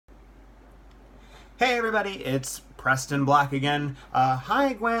Hey everybody, it's Preston Black again.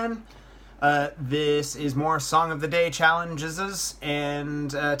 Hi Gwen. This is more Song of the Day challenges, and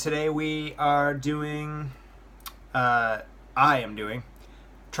today we are doing, I am doing,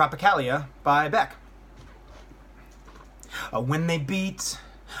 Tropicalia by Beck. When they beat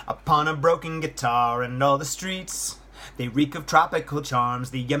upon a broken guitar and all the streets, they reek of tropical charms.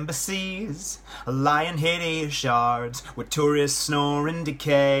 The embassies lie in hideous shards where tourists snore and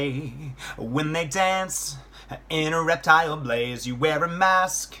decay. When they dance in a reptile blaze, you wear a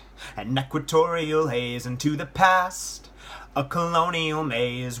mask, an equatorial haze into the past, a colonial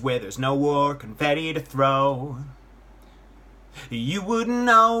maze where there's no war confetti to throw. You wouldn't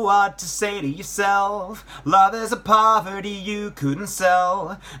know what to say to yourself. Love is a poverty you couldn't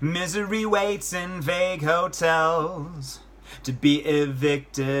sell. Misery waits in vague hotels to be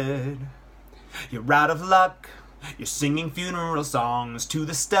evicted. You're out of luck. You're singing funeral songs to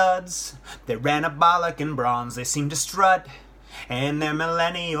the studs. They're anabolic and bronze. They seem to strut in their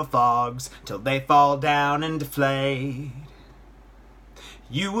millennial fogs till they fall down and deflate.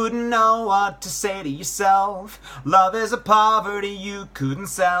 You wouldn't know what to say to yourself. Love is a poverty you couldn't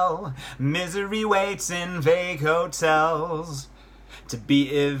sell. Misery waits in vague hotels to be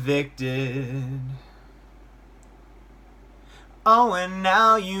evicted. Oh, and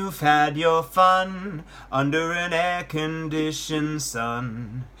now you've had your fun under an air-conditioned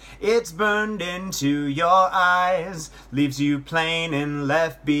sun. It's burned into your eyes, leaves you plain and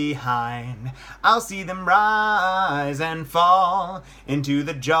left behind. I'll see them rise and fall into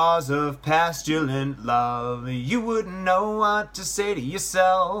the jaws of pestilent love. You wouldn't know what to say to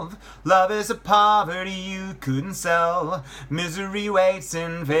yourself. Love is a poverty you couldn't sell. Misery waits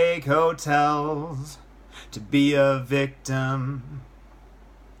in vague hotels to be a victim.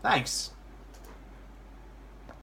 Thanks.